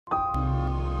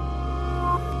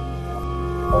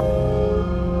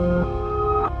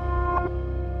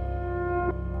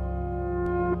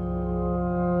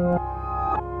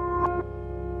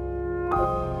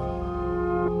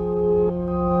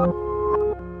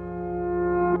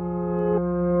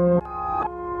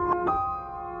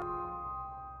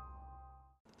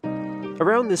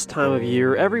Around this time of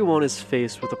year, everyone is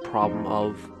faced with the problem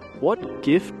of, what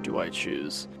gift do I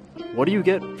choose? What do you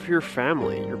get for your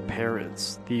family, your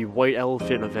parents, the white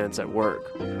elephant events at work,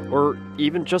 or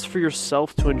even just for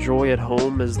yourself to enjoy at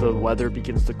home as the weather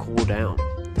begins to cool down?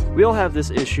 We all have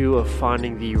this issue of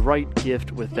finding the right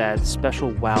gift with that special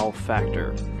wow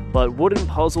factor, but wooden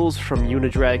puzzles from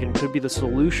Unidragon could be the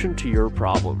solution to your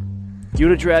problem.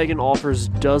 Unidragon offers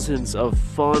dozens of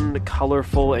fun,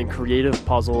 colorful, and creative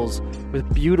puzzles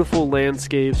with beautiful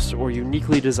landscapes or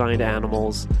uniquely designed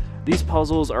animals. These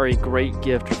puzzles are a great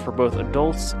gift for both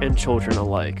adults and children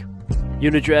alike.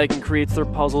 Unidragon creates their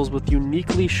puzzles with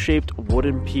uniquely shaped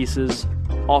wooden pieces,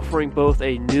 offering both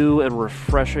a new and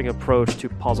refreshing approach to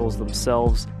puzzles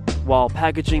themselves, while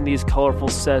packaging these colorful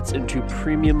sets into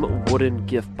premium wooden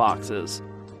gift boxes.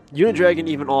 Unidragon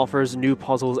even offers new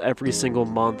puzzles every single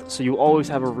month, so you always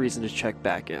have a reason to check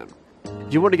back in. Do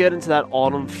you want to get into that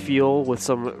autumn feel with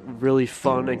some really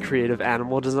fun and creative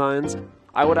animal designs?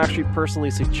 I would actually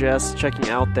personally suggest checking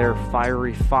out their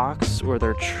Fiery Fox or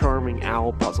their Charming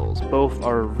Owl puzzles. Both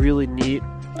are really neat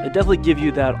and definitely give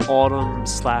you that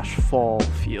autumn/fall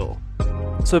feel.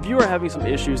 So if you are having some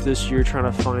issues this year trying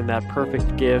to find that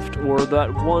perfect gift, or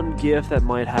that one gift that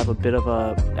might have a bit of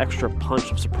a extra punch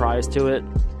of surprise to it,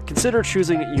 consider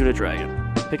choosing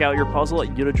Unidragon. Pick out your puzzle at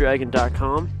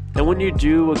unidragon.com, and when you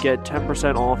do, we'll get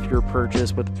 10% off your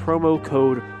purchase with promo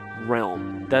code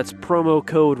REALM. That's promo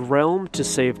code REALM to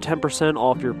save 10%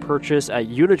 off your purchase at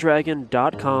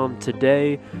unidragon.com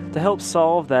today to help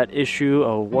solve that issue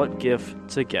of what gift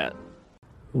to get.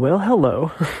 Well,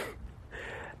 hello.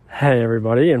 Hey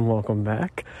everybody, and welcome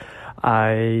back.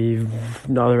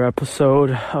 Another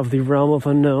episode of the Realm of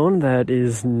Unknown that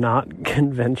is not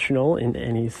conventional in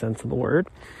any sense of the word.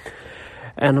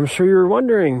 And I'm sure you're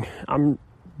wondering, I'm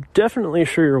definitely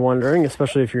sure you're wondering,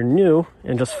 especially if you're new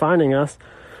and just finding us,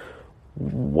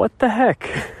 what the heck?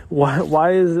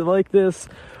 Why is it like this?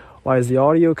 Why is the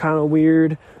audio kind of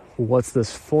weird? What's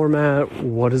this format?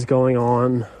 What is going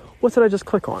on? What did I just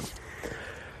click on?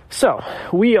 So,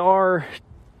 we are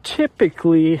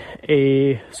typically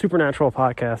a supernatural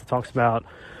podcast that talks about,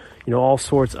 all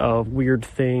sorts of weird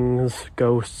things,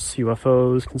 ghosts,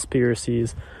 UFOs,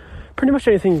 conspiracies, pretty much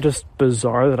anything just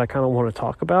bizarre that I kind of want to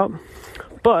talk about.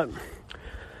 But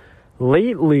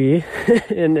lately,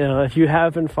 and if you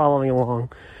have been following along,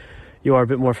 you are a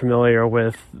bit more familiar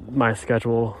with my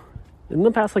schedule in the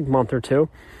past month or two,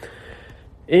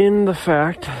 in the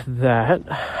fact that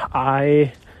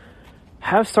I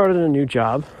have started a new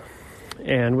job.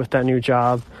 And with that new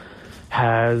job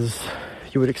has,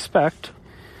 you would expect,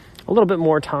 a little bit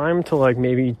more time to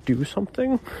maybe do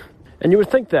something. And you would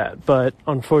think that, but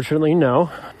unfortunately no.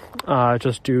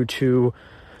 Just due to,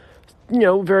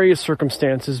 various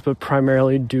circumstances, but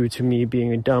primarily due to me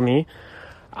being a dummy,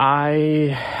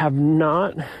 I have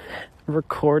not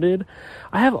recorded.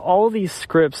 I have all these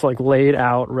scripts laid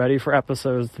out, ready for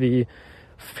episodes to be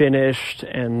finished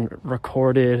and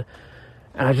recorded.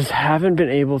 And I just haven't been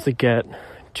able to get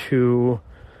to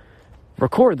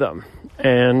record them.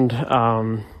 And,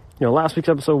 last week's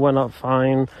episode went up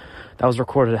fine. That was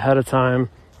recorded ahead of time.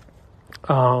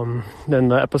 Then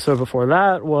the episode before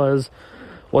that was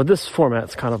what this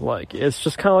format's kind of like. It's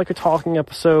just kind of like a talking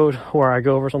episode where I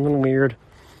go over something weird.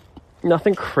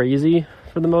 Nothing crazy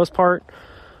for the most part.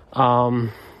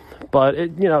 But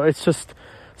it's just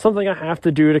something I have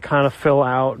to do to kind of fill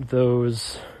out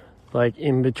those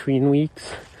in between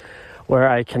weeks where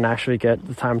I can actually get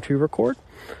the time to record.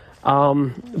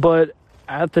 But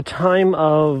at the time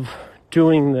of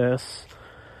doing this,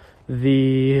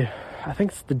 I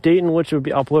think the date in which it would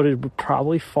be uploaded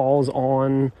probably falls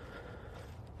on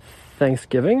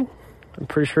Thanksgiving. I'm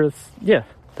pretty sure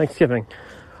Thanksgiving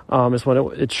is when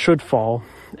it should fall.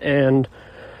 And,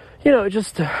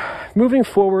 just moving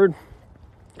forward,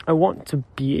 I want to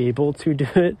be able to do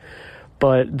it.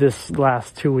 But this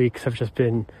last 2 weeks have just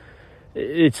been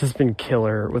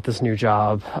killer with this new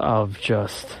job of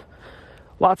just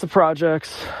lots of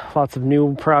projects, lots of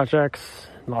new projects,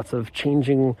 lots of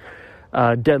changing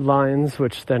deadlines,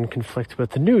 which then conflict with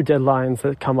the new deadlines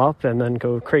that come up and then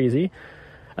go crazy.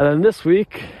 And then this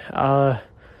week,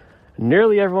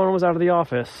 nearly everyone was out of the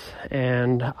office,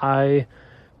 and I,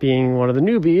 being one of the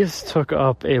newbies, took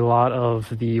up a lot of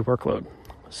the workload.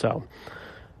 So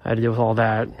I had to deal with all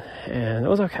that, and it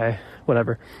was okay,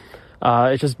 whatever.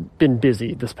 It's just been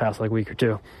busy this past week or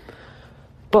two.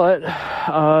 But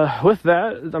with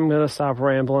that, I'm going to stop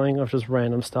rambling of just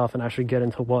random stuff and actually get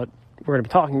into what we're going to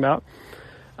be talking about.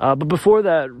 But before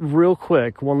that, real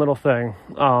quick, one little thing.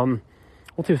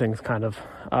 Two things, kind of.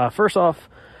 First off,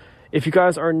 if you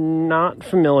guys are not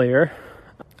familiar,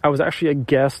 I was actually a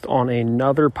guest on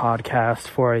another podcast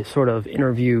for a sort of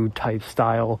interview type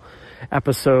style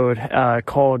episode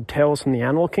called Tales from the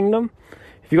Animal Kingdom.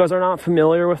 If you guys are not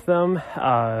familiar with them,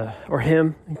 or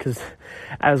him, because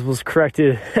as was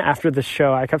corrected after the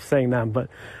show, I kept saying them, but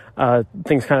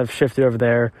things kind of shifted over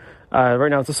there. Right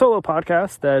now it's a solo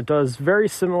podcast that does very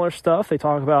similar stuff. They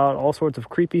talk about all sorts of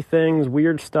creepy things,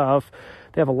 weird stuff.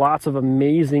 They have lots of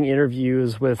amazing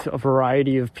interviews with a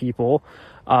variety of people,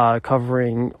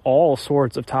 covering all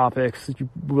sorts of topics. You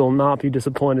will not be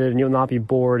disappointed and you'll not be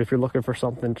bored if you're looking for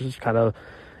something to just kind of,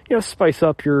 spice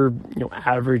up your,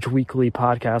 average weekly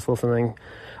podcast listening.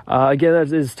 Again,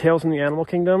 that is Tales from the Animal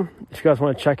Kingdom. If you guys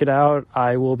want to check it out,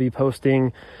 I will be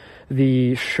posting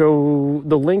the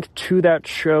link to that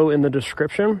show in the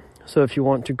description. So if you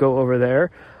want to go over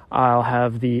there, I'll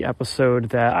have the episode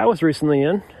that I was recently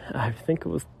in. I think it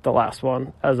was the last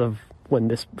one as of when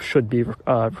this should be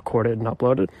recorded and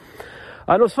uploaded.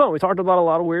 It was fun. We talked about a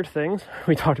lot of weird things.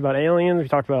 We talked about aliens. We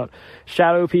talked about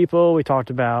shadow people. We talked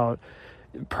about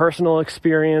personal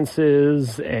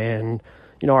experiences and,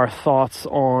 our thoughts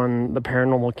on the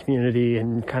paranormal community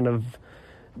and kind of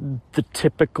the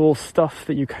typical stuff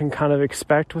that you can kind of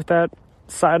expect with that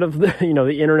side of the,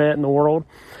 the internet and the world.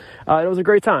 It was a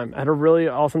great time. I had a really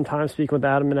awesome time speaking with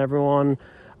Adam and everyone.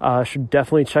 Should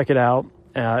definitely check it out.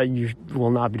 You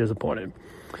will not be disappointed.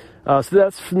 So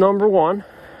that's number one.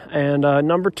 And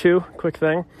number two, quick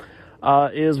thing,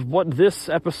 is what this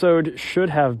episode should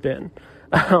have been.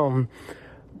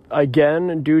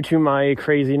 Again, due to my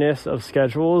craziness of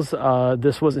schedules,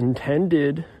 this was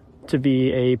intended to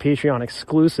be a Patreon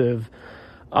exclusive.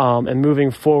 And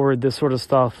moving forward, this sort of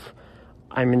stuff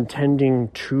I'm intending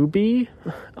to be,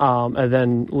 and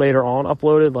then later on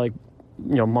uploaded, like,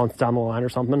 months down the line or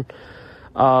something.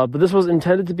 But this was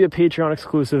intended to be a Patreon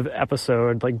exclusive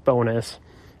episode, like bonus.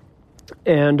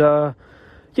 And,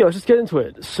 let's just get into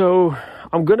it. So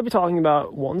I'm going to be talking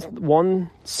about one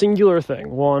singular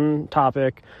thing, one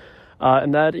topic,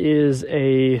 and that is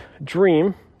a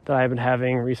dream that I've been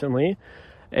having recently,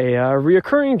 a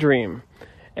reoccurring dream,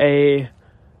 a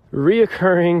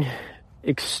reoccurring,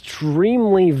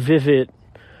 extremely vivid,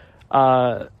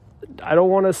 I don't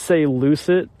want to say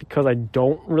lucid because I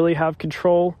don't really have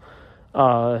control.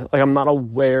 I'm not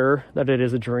aware that it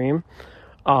is a dream.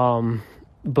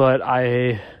 But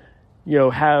I,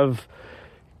 have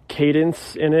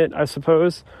cadence in it, I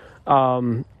suppose.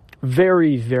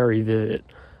 Very, very vivid.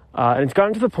 And it's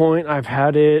gotten to the point I've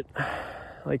had it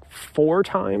like 4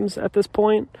 times at this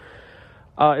point.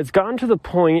 It's gotten to the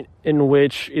point in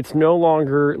which it's no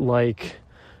longer like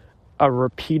a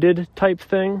repeated type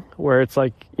thing where it's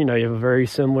like, you have a very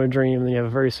similar dream and then you have a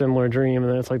very similar dream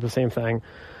and then it's like the same thing,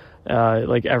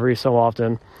 like every so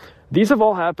often. These have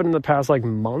all happened in the past like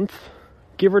month,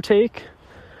 give or take.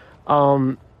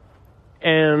 And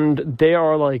they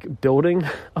are like building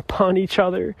upon each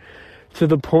other to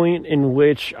the point in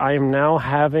which I am now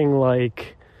having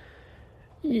like,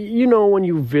 when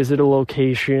you visit a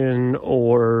location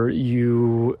or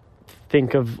you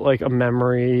think of like a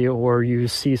memory or you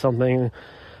see something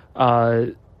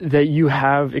that you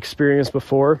have experienced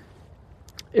before,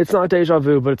 it's not deja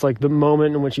vu, but it's like the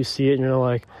moment in which you see it and you're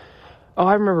like, oh,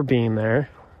 I remember being there.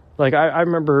 Like, I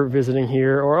remember visiting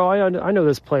here, or, oh, I know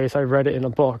this place, I read it in a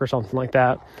book or something like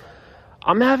that.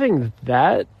 I'm having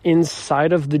that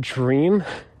inside of the dream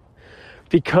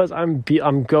because I'm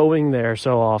going there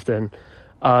so often.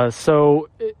 So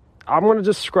I'm going to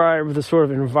describe the sort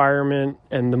of environment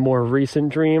and the more recent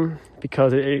dream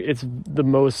because it's the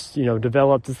most,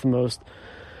 developed, it's the most,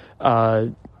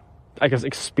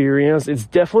 experienced. It's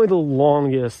definitely the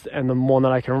longest and the one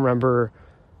that I can remember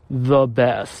the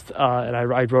best. And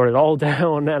I wrote it all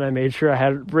down and I made sure I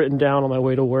had it written down on my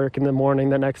way to work in the morning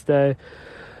the next day.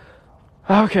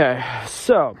 Okay,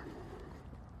 so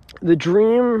the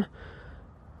dream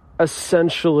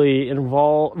essentially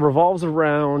revolves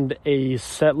around a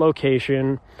set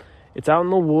location. It's out in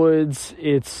the woods.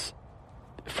 It's,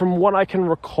 from what I can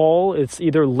recall, it's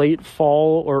either late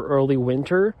fall or early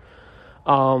winter.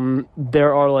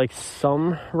 There are like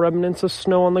some remnants of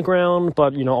snow on the ground,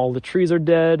 but all the trees are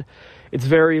dead. It's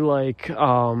very like,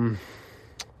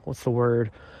 what's the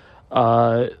word?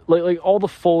 Like all the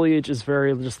foliage is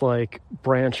very just like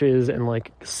branches and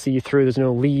like see-through. There's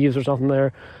no leaves or something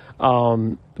there.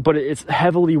 But it's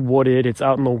heavily wooded. It's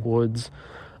out in the woods.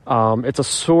 It's a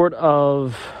sort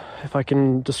of, if I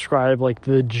can describe like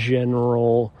the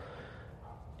general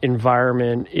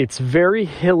environment, it's very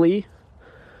hilly.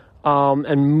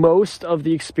 And most of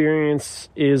the experience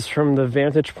is from the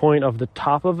vantage point of the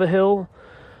top of a hill,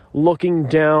 looking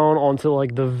down onto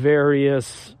like the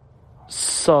various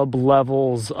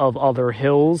sub-levels of other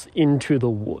hills into the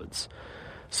woods.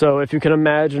 So if you can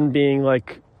imagine being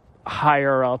like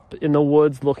higher up in the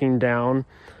woods looking down,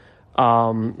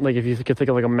 like if you could think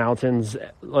of like a mountains,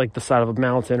 like the side of a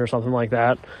mountain or something like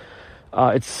that,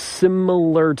 it's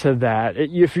similar to that.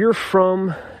 If you're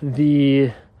from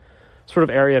the sort of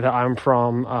area that I'm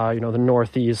from, the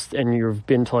Northeast, and you've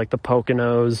been to like the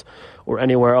Poconos or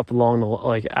anywhere up along the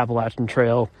like Appalachian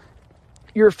Trail,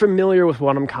 you're familiar with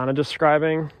what I'm kind of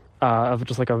describing, of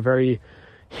just like a very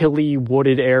hilly,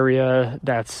 wooded area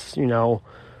that's,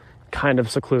 kind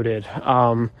of secluded.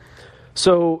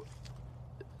 So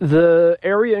the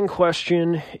area in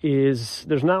question is,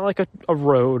 there's not like a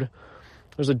road.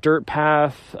 There's a dirt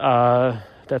path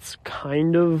that's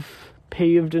kind of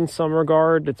paved in some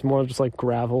regard. It's more just like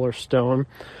gravel or stone.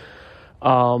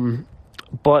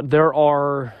 But there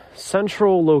are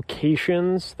central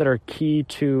locations that are key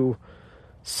to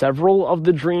several of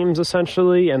the dreams,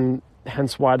 essentially, and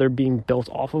hence why they're being built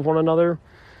off of one another.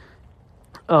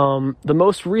 The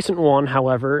most recent one,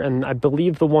 however, and I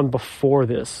believe the one before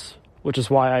this, which is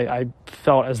why I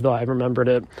felt as though I remembered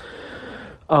it,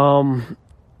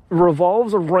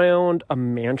 revolves around a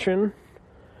mansion,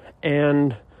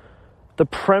 and the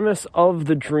premise of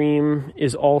the dream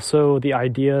is also the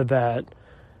idea that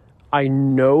I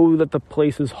know that the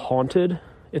place is haunted,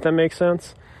 if that makes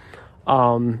sense.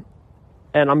 And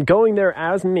I'm going there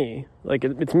as me. Like,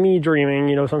 it's me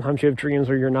dreaming. Sometimes you have dreams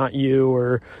where you're not you,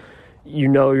 or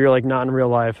you're like not in real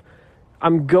life.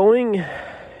 I'm going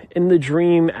in the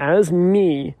dream as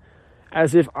me,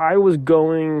 as if I was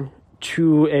going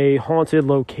to a haunted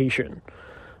location.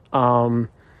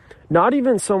 Not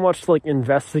even so much to like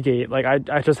investigate. Like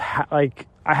I just I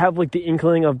have like the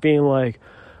inkling of being like,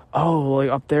 oh, like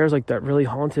up there's like that really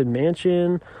haunted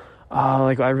mansion.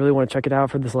 Like I really want to check it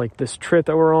out for this trip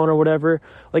that we're on or whatever.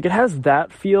 Like it has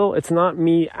that feel. It's not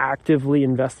me actively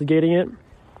investigating it.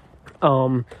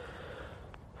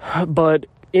 But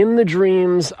in the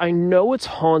dreams, I know it's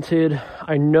haunted.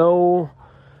 I know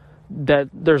that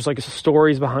there's like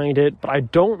stories behind it, but I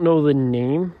don't know the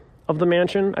name of the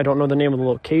mansion. I don't know the name of the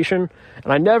location,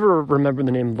 and I never remember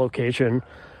the name of the location.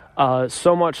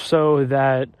 So much so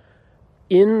that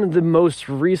in the most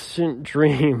recent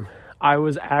dream, I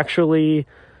was actually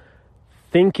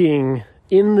thinking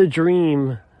in the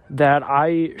dream that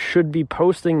I should be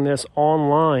posting this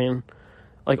online,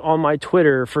 like on my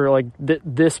Twitter for like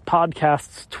this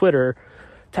podcast's Twitter,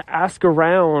 to ask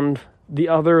around the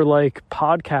other like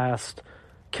podcast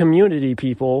community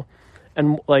people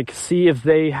and like see if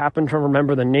they happen to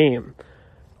remember the name.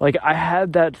 Like I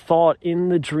had that thought in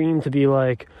the dream to be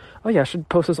like, oh yeah, I should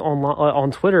post this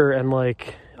on Twitter, and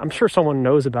like I'm sure someone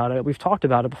knows about it. We've talked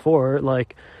about it before.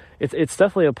 Like it's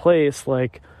definitely a place.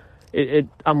 Like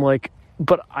I'm like,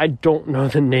 but I don't know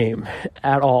the name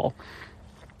at all.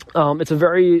 It's a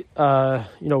very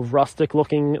rustic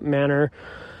looking manor.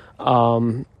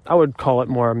 I would call it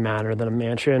more a manor than a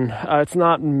mansion. It's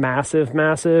not massive.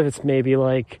 It's maybe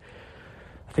like,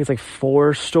 I think it's like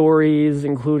 4 stories,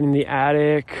 including the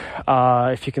attic.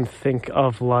 If you can think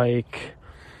of like,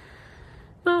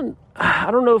 I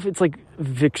don't know if it's like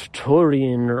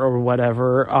Victorian or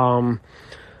whatever.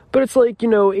 But it's like,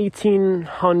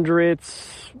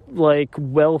 1800s, like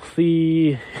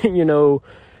wealthy,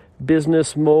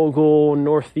 business mogul,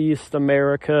 Northeast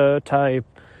America type,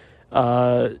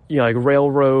 like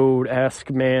railroad-esque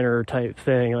manor type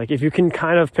thing. Like if you can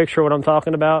kind of picture what I'm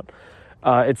talking about,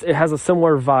 it has a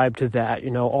similar vibe to that,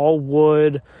 all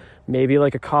wood, maybe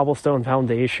like a cobblestone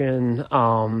foundation,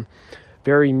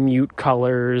 very mute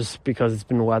colors because it's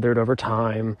been weathered over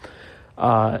time.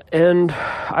 And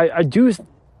I do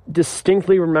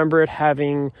distinctly remember it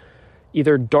having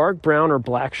either dark brown or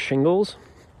black shingles.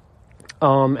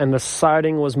 And the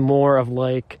siding was more of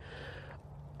like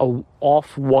a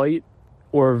off-white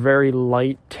or very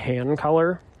light tan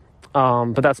color.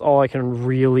 But that's all I can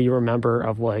really remember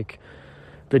of like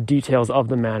the details of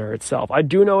the manor itself. I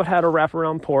do know it had a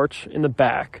wraparound porch in the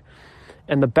back,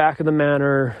 and the back of the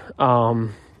manor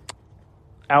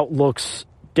outlooks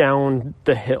down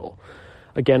the hill.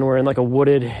 Again, we're in like a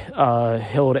wooded,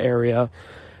 hilled area,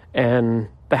 and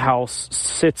the house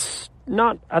sits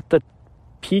not at the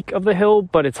peak of the hill,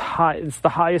 but it's high. It's the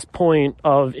highest point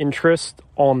of interest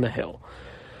on the hill.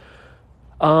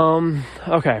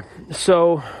 Okay,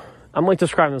 so I'm like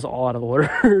describing this all out of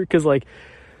order because like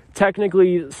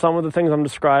technically some of the things I'm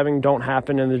describing don't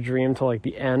happen in the dream till like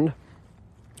the end,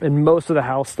 and most of the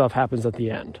house stuff happens at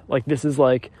the end. Like this is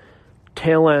like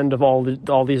tail end of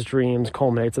all these dreams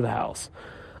culminates at the house.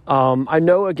 I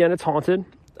know again it's haunted.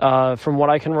 From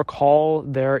what I can recall,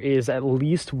 there is at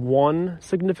least one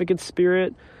significant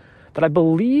spirit that I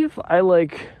believe I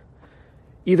like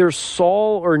either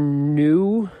saw or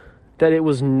knew that it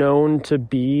was known to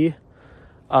be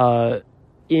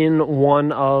in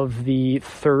one of the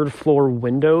third floor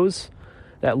windows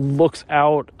that looks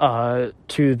out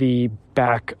to the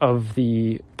back of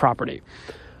the property.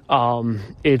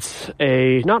 It's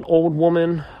a not old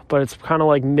woman, but it's kind of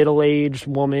like middle-aged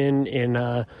woman in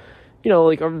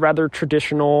like a rather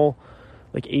traditional,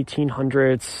 like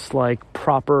 1800s, like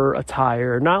proper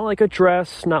attire. Not like a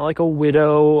dress, not like a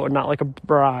widow, or not like a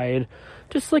bride,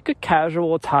 just like a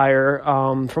casual attire.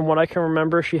 From what I can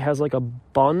remember, she has like a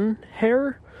bun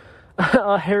hair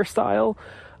hairstyle,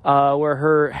 where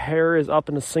her hair is up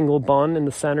in a single bun in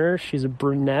the center. She's a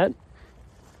brunette.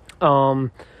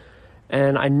 And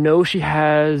I know she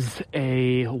has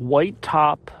a white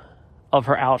top of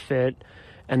her outfit,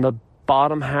 and the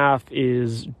bottom half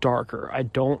is darker. I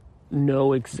don't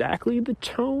know exactly the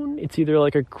tone. It's either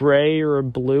like a gray or a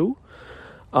blue.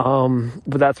 But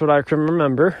that's what I can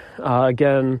remember.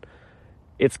 Again,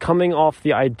 it's coming off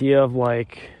the idea of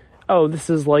like, oh, this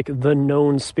is like the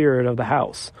known spirit of the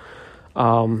house.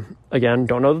 Again,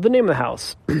 don't know the name of the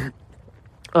house.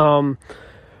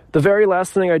 The very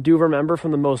last thing I do remember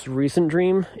from the most recent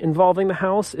dream involving the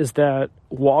house is that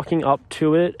walking up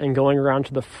to it and going around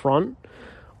to the front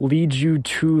leads you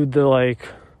to the like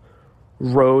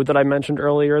road that I mentioned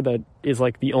earlier that is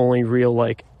like the only real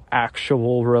like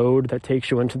actual road that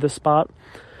takes you into this spot.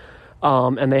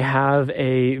 And they have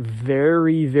a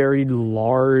very, very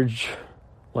large,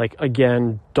 like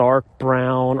again, dark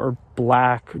brown or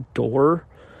black door.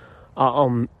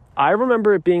 I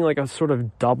remember it being like a sort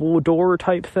of double door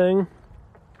type thing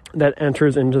that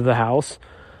enters into the house.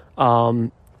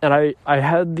 And I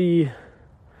had the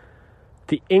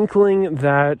inkling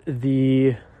that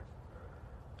the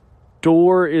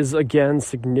door is again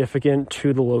significant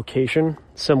to the location,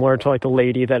 similar to like the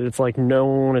lady, that it's like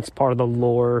known, it's part of the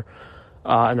lore,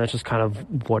 and that's just kind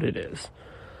of what it is.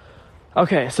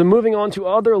 Okay, so moving on to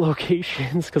other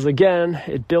locations, because again,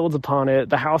 it builds upon it.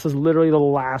 The house is literally the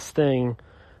last thing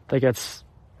that gets,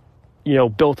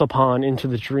 built upon into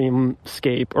the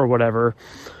dreamscape or whatever.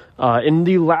 In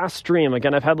the last dream,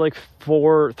 again, I've had like 3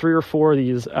 or 4 of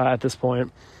these at this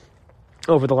point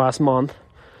over the last month.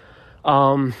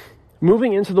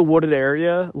 Moving into the wooded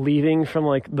area, leaving from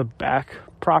like the back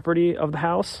property of the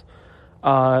house,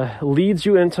 leads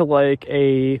you into like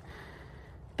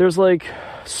there's like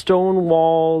stone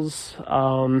walls,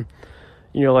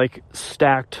 like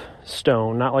stacked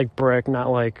stone, not like brick, not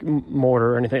like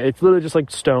mortar or anything. It's literally just like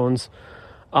stones,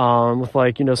 with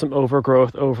like, some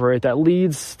overgrowth over it that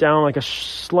leads down like a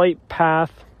slight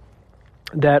path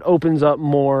that opens up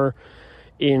more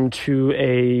into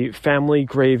a family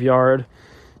graveyard.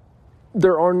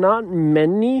 There are not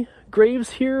many graves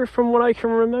here from what I can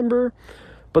remember,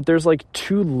 but there's like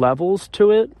 2 levels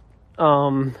to it.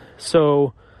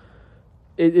 So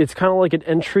it's kind of like an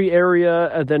entry area,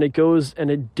 and then it goes and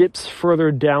it dips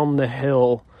further down the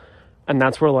hill, and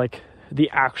that's where like the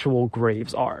actual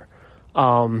graves are.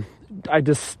 I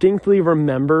distinctly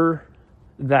remember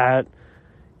that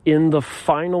in the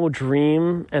final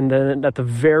dream, and then at the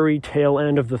very tail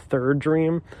end of the third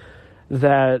dream,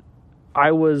 that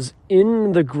I was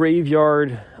in the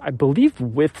graveyard, I believe,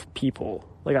 with people.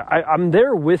 Like I'm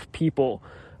there with people.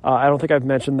 I don't think I've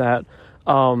mentioned that.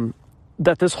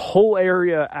 That this whole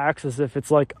area acts as if it's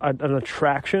like an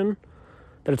attraction,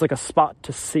 that it's like a spot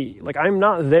to see. Like I'm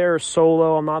not there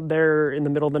solo. I'm not there in the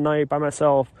middle of the night by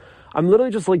myself. I'm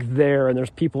literally just like there, and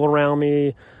there's people around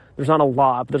me. There's not a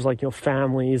lot, but there's like,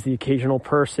 families, the occasional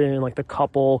person, like the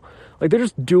couple, like they're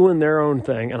just doing their own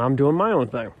thing, and I'm doing my own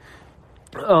thing.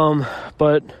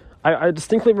 But I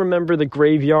distinctly remember the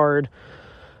graveyard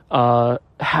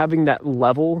having that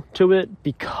level to it,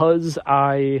 because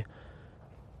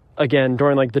again,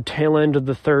 during like the tail end of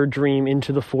the third dream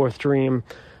into the fourth dream,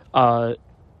 am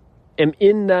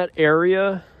in that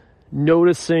area,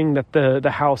 noticing that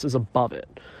the house is above it,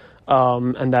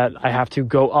 and that I have to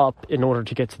go up in order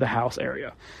to get to the house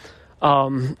area.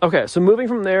 Okay, so moving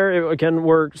from there, again,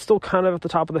 we're still kind of at the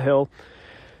top of the hill.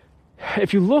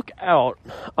 If you look out,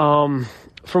 from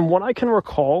what I can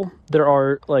recall, there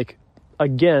are like,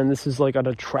 again, this is like an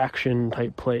attraction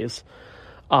type place.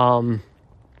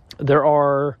 There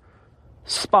are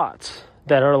spots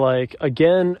that are like,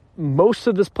 again, most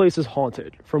of this place is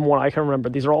haunted from what I can remember.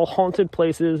 These are all haunted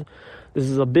places. This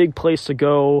is a big place to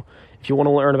go if you want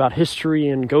to learn about history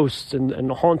and ghosts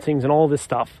and hauntings and all this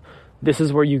stuff. This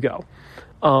is where you go.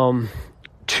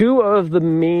 2 of the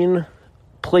main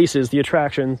places, the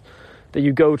attractions that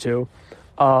you go to,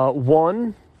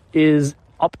 one is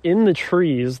up in the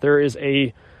trees. There is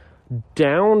a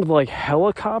downed like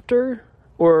helicopter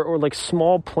or like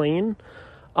small plane.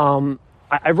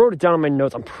 I wrote it down in my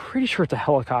notes. I'm pretty sure it's a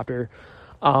helicopter.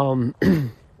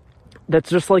 That's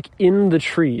just like in the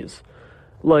trees.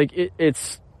 Like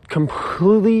it's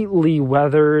completely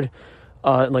weathered,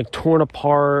 and like torn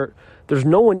apart. There's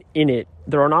no one in it.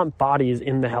 There are not bodies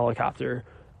in the helicopter.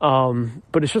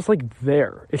 But it's just like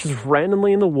there. It's just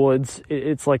randomly in the woods.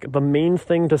 It's like the main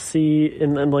thing to see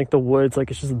in like the woods.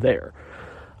 Like it's just there.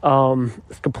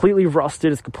 It's completely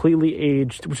rusted. It's completely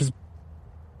aged, which is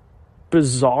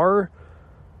bizarre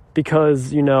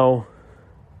because, you know,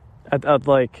 at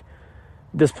like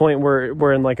this point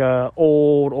we're in like a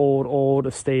old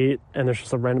estate and there's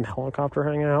just a random helicopter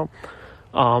hanging out.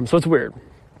 So it's weird.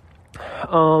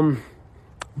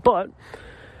 But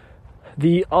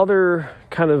the other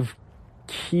kind of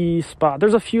key spot,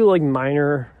 there's a few like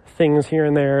minor things here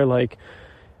and there, like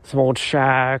some old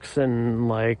shacks and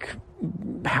like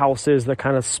houses that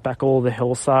kind of speckle the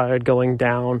hillside going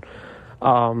down.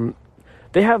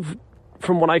 They have,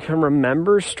 from what I can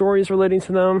remember, stories relating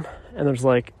to them, and there's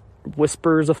like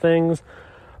whispers of things,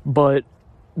 but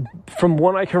from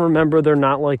what I can remember, they're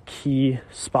not like key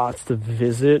spots to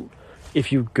visit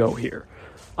if you go here.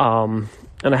 And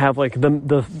I have like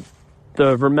the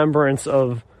remembrance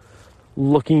of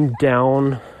looking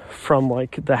down from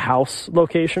like the house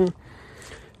location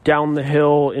down the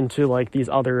hill into like these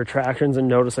other attractions and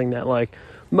noticing that like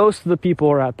most of the people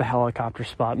are at the helicopter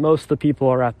spot. Most of the people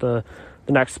are at the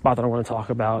next spot that I want to talk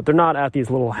about. They're not at these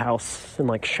little house and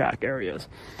like shack areas.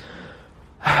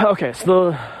 Okay,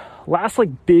 so the last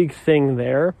like big thing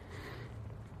there,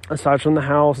 aside from the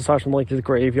house, aside from like the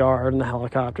graveyard and the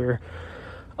helicopter,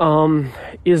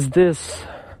 is this.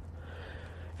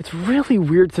 It's really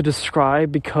weird to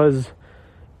describe because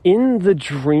in the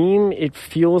dream it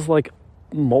feels like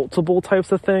multiple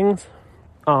types of things.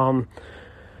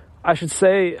 I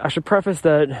should preface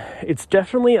that it's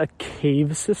definitely a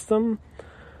cave system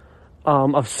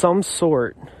of some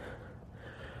sort.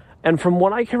 And from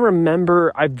what I can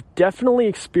remember, I've definitely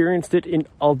experienced it in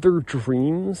other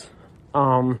dreams,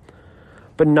 but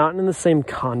not in the same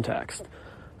context.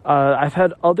 I've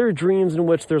had other dreams in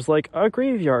which there's like a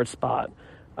graveyard spot,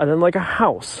 and then like a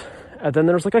house, and then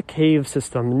there's like a cave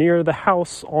system near the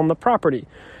house on the property.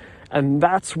 And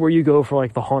that's where you go for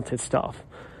like the haunted stuff.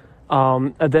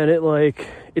 And then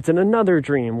it's in another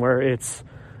dream where it's,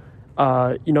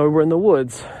 we're in the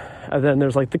woods, and then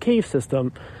there's like the cave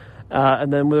system,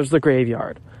 and then there's the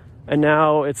graveyard. And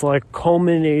now it's like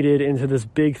culminated into this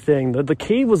big thing. The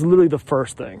cave was literally the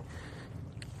first thing.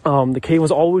 The cave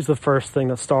was always the first thing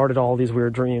that started all these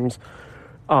weird dreams.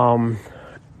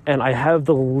 And I have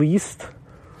the least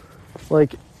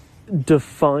like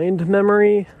defined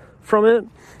memory from it,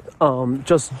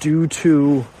 just due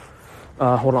to,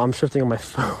 hold on, I'm shifting on my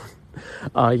phone.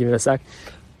 Give me a sec.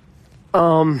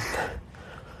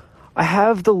 I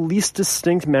have the least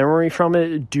distinct memory from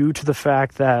it due to the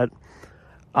fact that,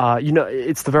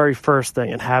 it's the very first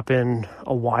thing. It happened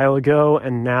a while ago,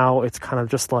 and now it's kind of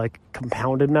just like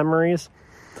compounded memories.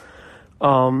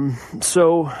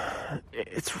 So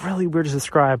it's really weird to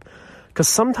describe because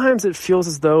sometimes it feels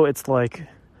as though it's like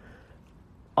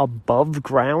above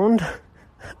ground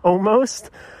almost,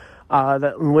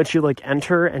 that in which you like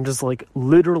enter and just like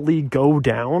literally go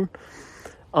down.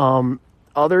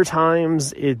 Other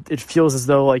times it feels as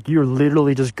though like you're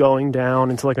literally just going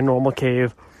down into like a normal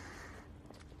cave.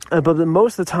 But then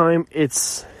most of the time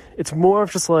it's more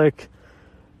of just like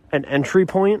an entry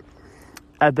point,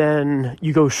 and then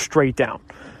you go straight down,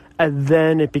 and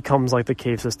then it becomes like the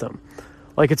cave system.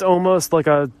 Like it's almost like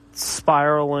a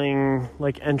spiraling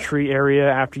like entry area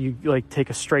after you like take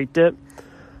a straight dip.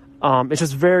 It's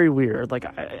just very weird. Like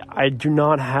I do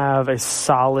not have a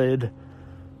solid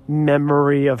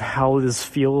memory of how this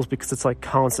feels because it's like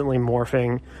constantly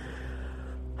morphing.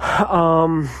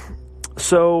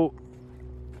 So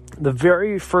the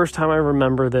very first time I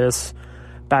remember this,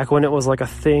 back when it was like a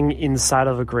thing inside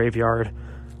of a graveyard,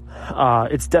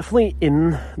 it's definitely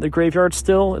in the graveyard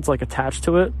still. It's like attached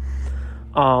to it.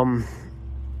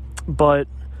 But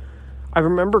I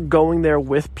remember going there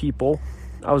with people.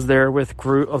 I was there with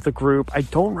the group. I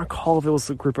don't recall if it was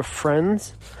a group of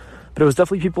friends, but it was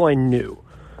definitely people I knew.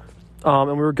 And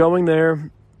we were going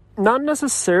there, not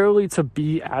necessarily to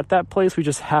be at that place. We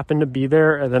just happened to be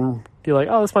there and then be like,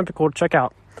 oh, this might be cool to check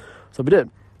out. So we did.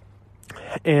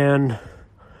 And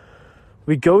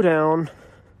we go down,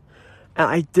 and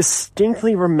I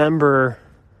distinctly remember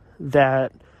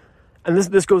that, and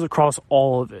this goes across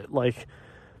all of it. Like,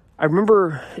 I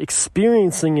remember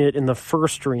experiencing it in the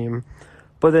first dream,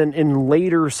 but then in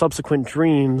later subsequent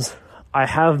dreams, I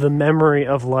have the memory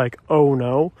of like, oh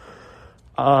no,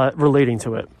 relating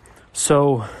to it.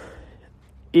 So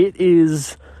it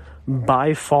is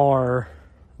by far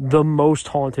the most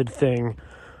haunted thing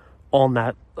on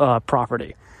that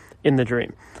property in the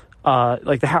dream.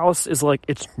 Like the house is like,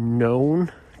 it's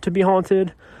known to be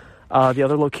haunted. The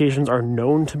other locations are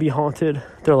known to be haunted.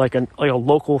 They're like a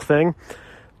local thing.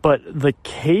 But the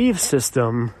cave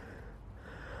system,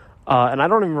 and I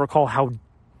don't even recall how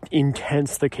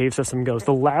intense the cave system goes.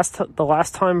 The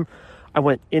last time I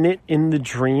went in it in the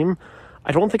dream,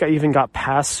 I don't think I even got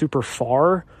past super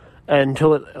far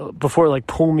before it like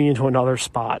pulled me into another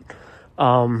spot.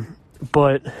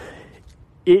 But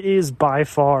it is by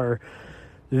far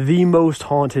the most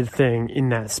haunted thing in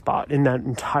that spot, in that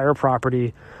entire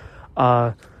property.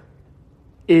 It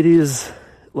is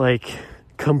like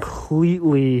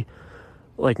completely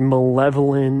like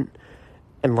malevolent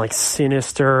and like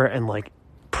sinister and like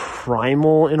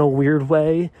primal in a weird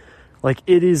way. Like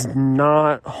it is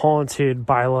not haunted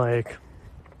by like,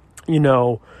 you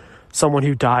know, someone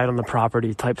who died on the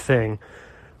property type thing.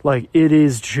 Like it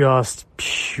is just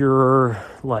pure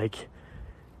like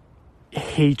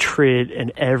hatred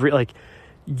and like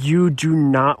you do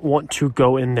not want to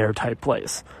go in there type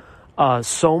place.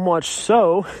 So much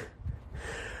so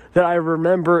that I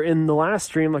remember in the last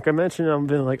stream, like I mentioned, I'm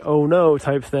been like, oh no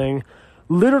type thing,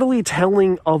 literally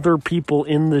telling other people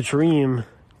in the dream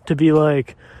to be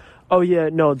like, oh yeah,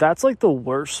 no, that's like the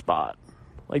worst spot.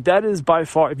 Like that is by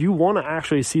far, if you want to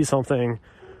actually see something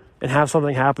and have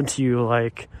something happen to you,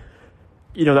 like,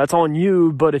 you know, that's on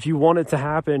you, but if you want it to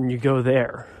happen, you go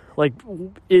there. Like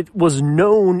it was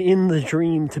known in the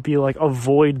dream to be like,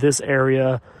 avoid this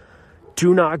area.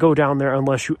 Do not go down there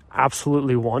unless you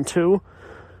absolutely want to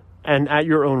and at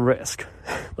your own risk,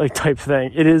 like type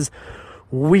thing. It is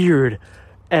weird.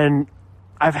 And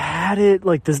I've had it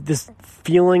like this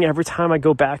feeling every time I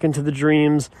go back into the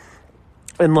dreams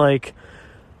and like,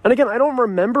 and again, I don't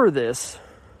remember this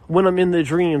when I'm in the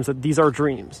dreams, that these are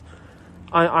dreams.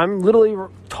 I'm literally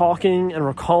talking and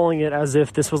recalling it as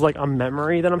if this was like a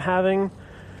memory that I'm having,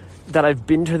 that I've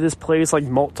been to this place like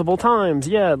multiple times.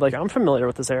 Yeah, like I'm familiar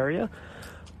with this area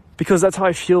because that's how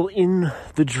I feel in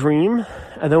the dream.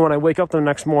 And then when I wake up the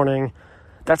next morning,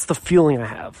 that's the feeling I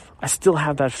have. I still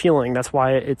have that feeling. That's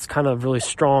why it's kind of really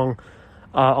strong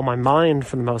on my mind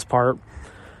for the most part,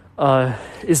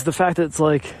 is the fact that it's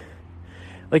like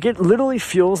it literally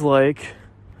feels like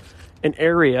an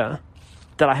area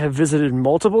that I have visited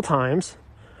multiple times,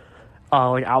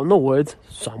 like out in the woods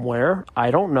somewhere. I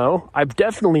don't know. I've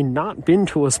definitely not been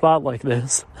to a spot like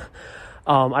this.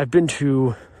 I've been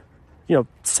to, you know,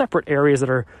 separate areas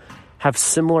that have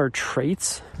similar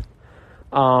traits.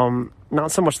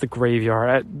 Not so much the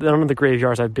graveyard. None of the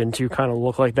graveyards I've been to kind of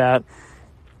look like that.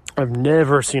 I've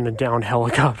never seen a downed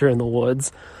helicopter in the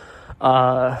woods.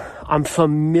 I'm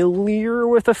familiar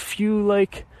with a few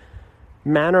like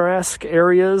manor-esque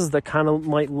areas that kind of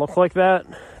might look like that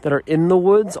are in the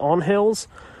woods on hills,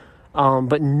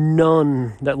 but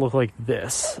none that look like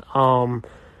this.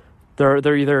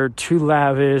 They're either too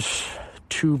lavish,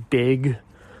 too big,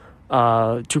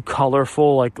 too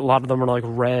colorful. Like a lot of them are like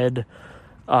red,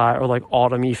 or like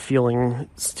autumny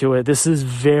feelings to it. This is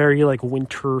very like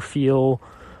winter feel,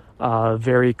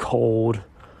 very cold,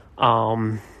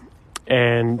 and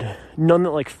none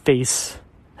that like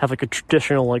have like a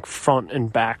traditional like front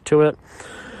and back to it.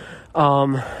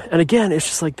 And again, it's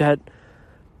just like that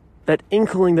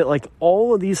inkling that like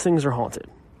all of these things are haunted.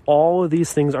 All of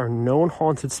these things are known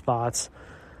haunted spots,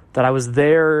 that I was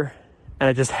there and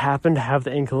I just happened to have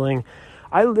the inkling.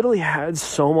 I literally had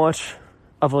so much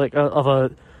of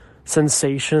a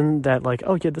sensation that like,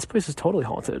 oh yeah, this place is totally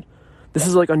haunted. This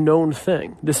is like a known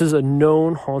thing. This is a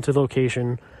known haunted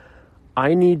location.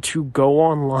 I need to go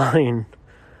online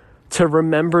to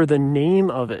remember the name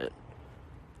of it.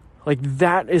 Like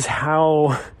that is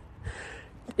how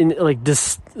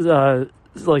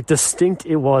distinct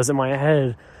it was in my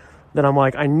head, that I'm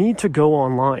like, I need to go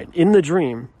online in the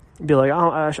dream, be like,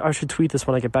 oh, I should tweet this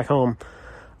when I get back home,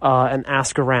 and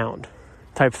ask around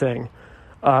type thing,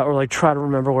 or like try to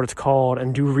remember what it's called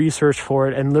and do research for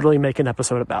it and literally make an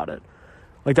episode about it.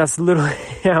 Like that's literally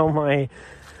how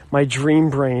my dream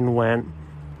brain went,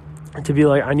 to be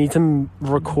like, I need to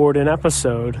record an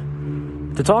episode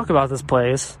to talk about this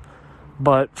place,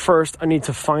 but first I need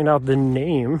to find out the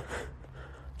name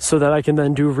so that I can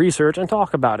then do research and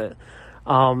talk about it.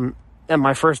 And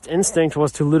my first instinct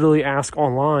was to literally ask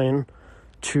online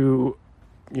to,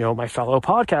 you know, my fellow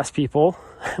podcast people,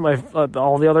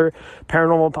 all the other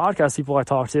paranormal podcast people I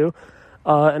talk to,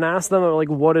 and ask them like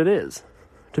what it is.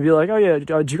 To be like, oh yeah,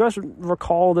 do you guys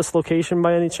recall this location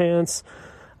by any chance?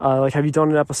 Like, have you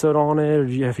done an episode on it,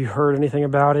 or have you heard anything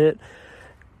about it?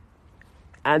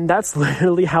 And that's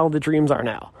literally how the dreams are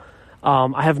now.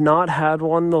 I have not had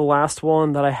one. The last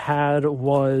one that I had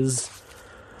was,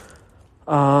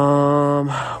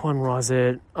 when was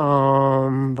it?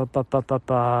 I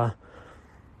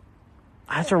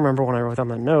have to remember when I wrote down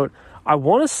that note. I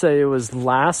want to say it was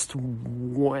last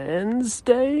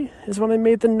Wednesday is when I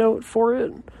made the note for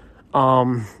it.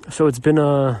 So it's been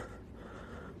a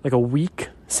week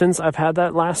since I've had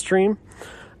that last dream.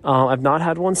 I've not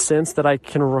had one since that I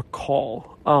can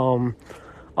recall.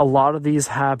 A lot of these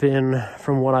happen,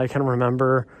 from what I can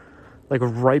remember, like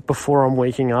right before I'm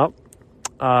waking up.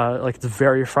 Like it's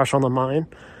very fresh on the mind.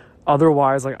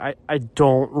 Otherwise, like I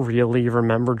don't really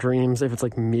remember dreams if it's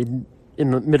like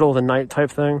in the middle of the night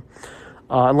type thing,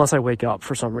 unless I wake up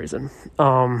for some reason.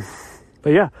 But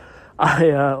yeah,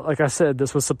 like I said,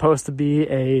 this was supposed to be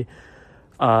a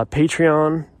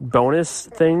Patreon bonus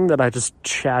thing that I just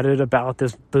chatted about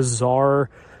this bizarre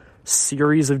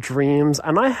series of dreams,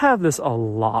 and I have this a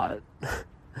lot.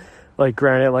 Like,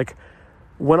 granted, like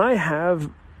when I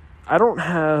don't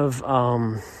have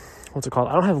what's it called?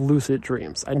 I don't have lucid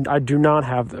dreams. I do not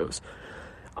have those.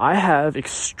 I have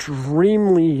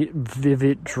extremely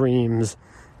vivid dreams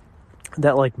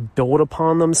that like build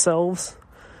upon themselves,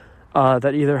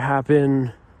 that either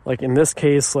happen, like in this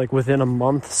case, like within a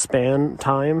month span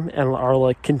time and are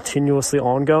like continuously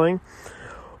ongoing,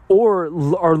 or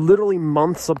are literally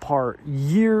months apart,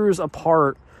 years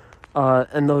apart,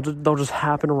 and they'll just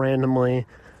happen randomly,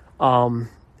 and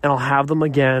I'll have them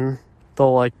again.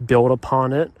 They'll like build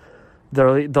upon it.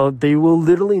 They will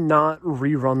literally not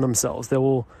rerun themselves. They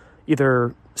will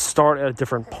either start at a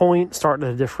different point, start at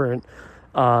a different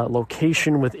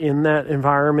location within that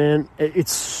environment.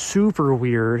 It's super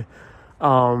weird.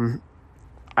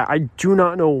 I do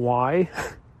not know why,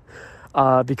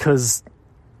 because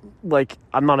like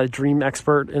I'm not a dream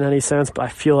expert in any sense, but I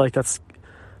feel like that's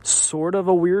sort of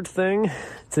a weird thing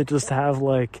to just have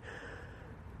like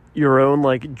your own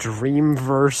like dream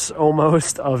verse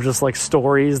almost of just like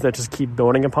stories that just keep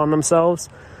building upon themselves.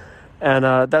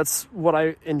 And that's what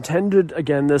I intended,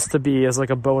 again, this to be as like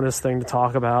a bonus thing to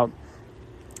talk about,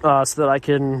 so that I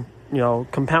can,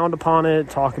 compound upon it,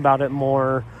 talk about it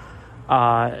more,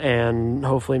 and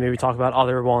hopefully maybe talk about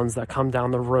other ones that come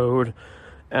down the road.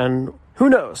 And who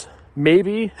knows,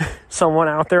 maybe someone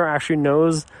out there actually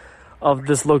knows of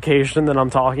this location that I'm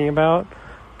talking about,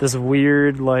 this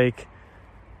weird like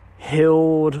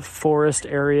hilled forest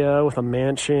area with a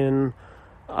mansion,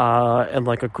 and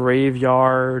like a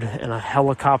graveyard and a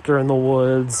helicopter in the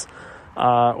woods,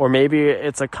 or maybe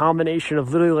it's a combination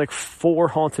of literally like 4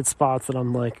 haunted spots that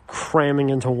I'm like cramming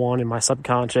into one in my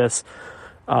subconscious,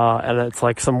 and it's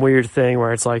like some weird thing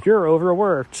where it's like, you're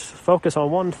overworked, focus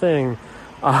on one thing,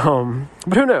 but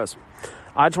who knows.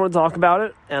 I just want to talk about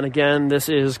it. And again, this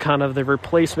is kind of the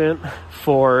replacement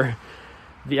for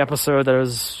the episode that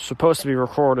is supposed to be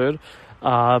recorded,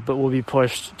 but will be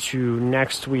pushed to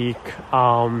next week,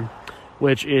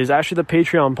 which is actually the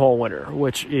Patreon poll winner,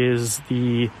 which is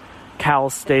the Cal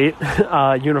State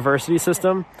University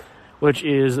system, which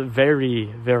is very,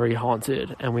 very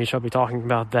haunted. And we shall be talking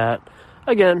about that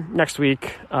again next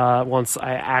week, once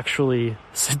I actually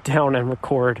sit down and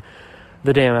record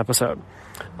the damn episode.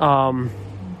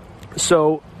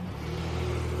 So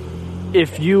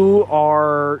if you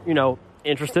are,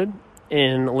 interested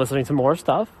in listening to more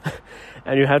stuff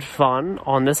and you had fun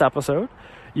on this episode,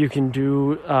 you can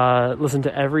listen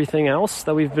to everything else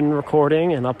that we've been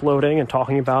recording and uploading and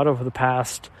talking about over the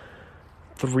past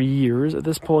 3 years at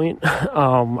this point.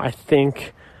 I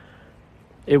think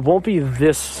it won't be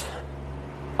this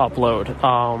upload.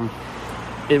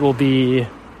 It will be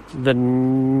the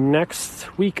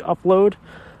next week upload,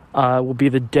 will be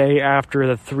the day after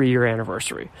the 3-year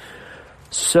anniversary.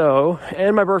 So,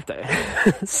 and my birthday.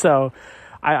 So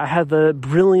I had the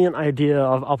brilliant idea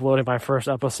of uploading my first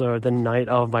episode the night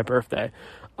of my birthday.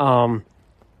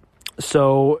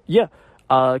 So yeah,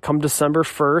 come December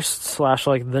 1st /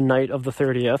 like the night of the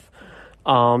 30th,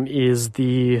 is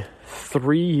the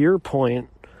 3-year point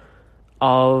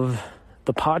of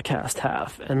the podcast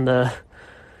half, and the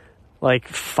like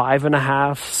 5.5,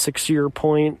 6-year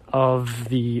point of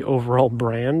the overall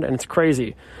brand. And it's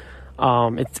crazy.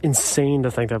 It's insane to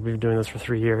think that we've been doing this for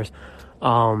 3 years.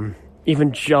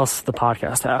 Even just the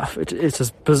podcast half,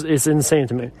 it's insane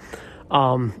to me.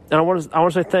 And I want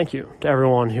to say thank you to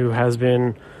everyone who has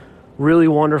been really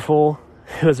wonderful,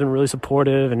 who has been really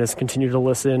supportive and has continued to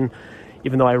listen,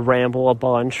 even though I ramble a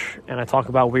bunch and I talk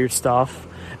about weird stuff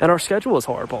and our schedule is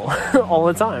horrible all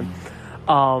the time.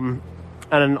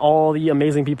 And all the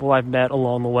amazing people I've met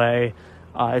along the way.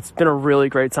 It's been a really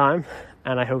great time,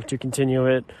 and I hope to continue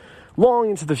it long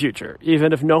into the future.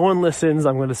 Even if no one listens,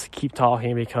 I'm going to keep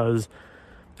talking because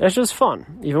it's just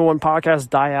fun. Even when podcasts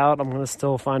die out, I'm going to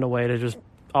still find a way to just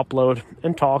upload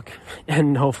and talk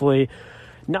and hopefully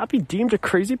not be deemed a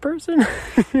crazy person.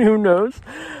 Who knows?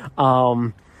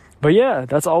 But yeah,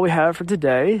 that's all we have for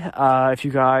today. If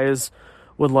you guys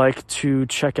would like to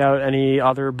check out any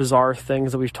other bizarre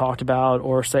things that we've talked about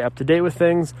or stay up to date with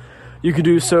things, you can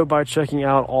do so by checking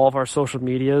out all of our social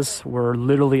medias. We're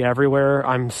literally everywhere.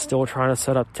 I'm still trying to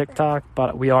set up TikTok,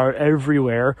 but we are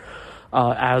everywhere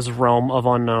as Realm of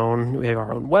Unknown. We have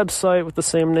our own website with the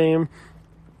same name.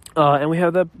 And we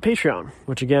have the Patreon,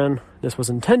 which again, this was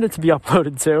intended to be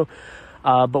uploaded to.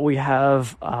 But we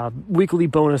have weekly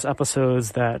bonus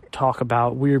episodes that talk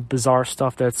about weird, bizarre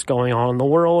stuff that's going on in the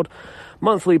world.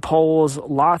 Monthly polls,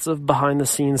 lots of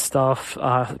behind-the-scenes stuff,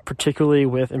 particularly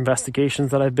with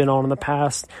investigations that I've been on in the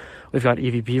past. We've got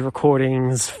EVP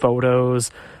recordings,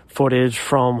 photos, footage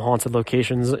from haunted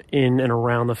locations in and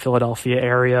around the Philadelphia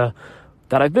area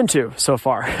that I've been to so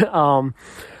far.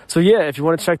 So yeah, if you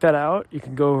want to check that out, you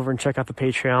can go over and check out the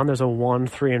Patreon. There's a $1,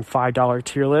 $3, and $5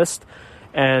 tier list.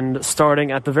 And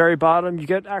starting at the very bottom, you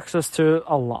get access to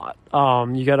a lot.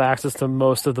 You get access to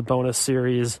most of the bonus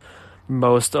series,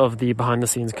 most of the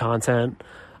behind-the-scenes content.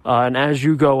 And as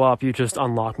you go up, you just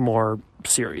unlock more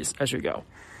series as you go.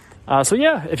 So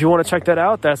yeah, if you want to check that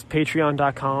out, that's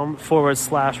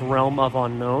patreon.com/Realm of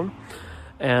Unknown.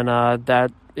 And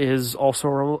that is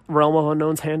also Realm of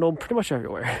Unknown's handled pretty much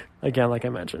everywhere. Again, like I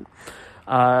mentioned.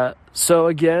 So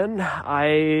again,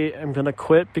 I am going to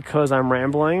quit because I'm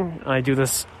rambling. I do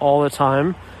this all the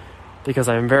time because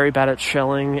I'm very bad at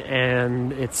shelling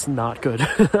and it's not good.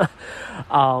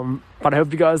 But I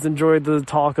hope you guys enjoyed the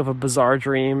talk of a bizarre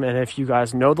dream. And if you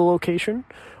guys know the location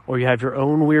or you have your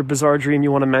own weird bizarre dream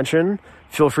you want to mention,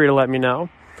 feel free to let me know.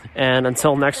 And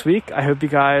until next week, I hope you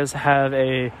guys have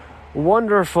a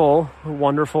wonderful,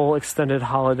 wonderful extended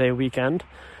holiday weekend.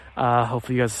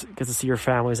 Hopefully you guys get to see your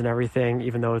families and everything,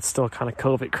 even though it's still kind of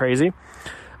COVID crazy.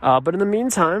 But in the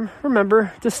meantime,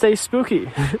 remember to stay spooky,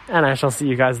 and I shall see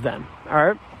you guys then. All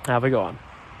right, have a good one.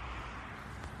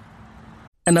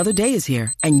 Another day is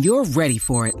here, and you're ready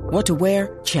for it. What to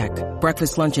wear? Check.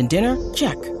 Breakfast, lunch, and dinner?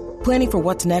 Check. Planning for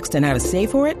what's next and how to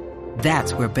save for it?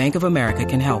 That's where Bank of America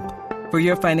can help. For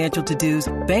your financial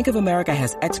to-dos, Bank of America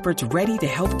has experts ready to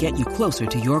help get you closer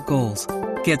to your goals.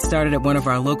 Get started at one of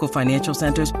our local financial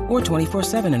centers or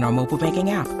 24/7 in our mobile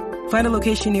banking app. Find a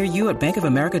location near you at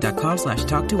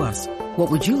bankofamerica.com/talktous.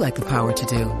 What would you like the power to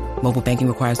do? Mobile banking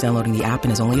requires downloading the app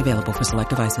and is only available for select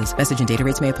devices. Message and data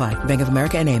rates may apply. Bank of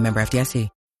America N.A., member FDIC.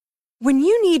 When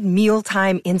you need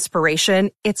mealtime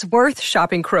inspiration, it's worth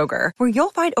shopping Kroger, where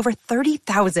you'll find over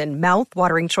 30,000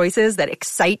 mouth-watering choices that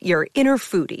excite your inner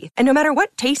foodie. And no matter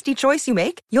what tasty choice you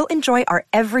make, you'll enjoy our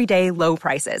everyday low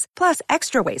prices, plus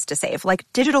extra ways to save, like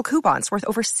digital coupons worth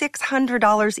over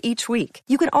 $600 each week.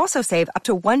 You can also save up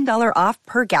to $1 off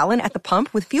per gallon at the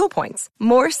pump with fuel points.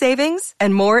 More savings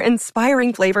and more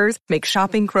inspiring flavors make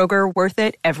shopping Kroger worth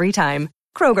it every time.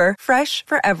 Kroger, fresh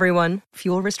for everyone.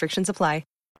 Fuel restrictions apply.